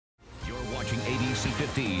ABC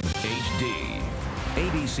 15 HD.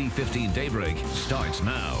 ABC 15 Daybreak starts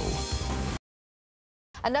now.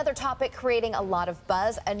 Another topic creating a lot of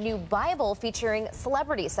buzz, a new Bible featuring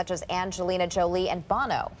celebrities such as Angelina Jolie and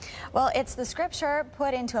Bono. Well, it's the scripture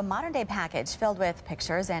put into a modern-day package filled with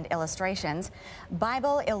pictures and illustrations.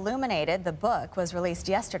 Bible Illuminated, the book, was released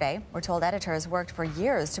yesterday. We're told editors worked for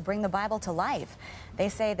years to bring the Bible to life. They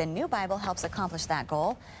say the new Bible helps accomplish that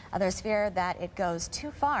goal. Others fear that it goes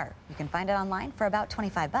too far. You can find it online for about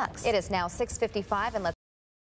 $25. It is now 6:55, and let's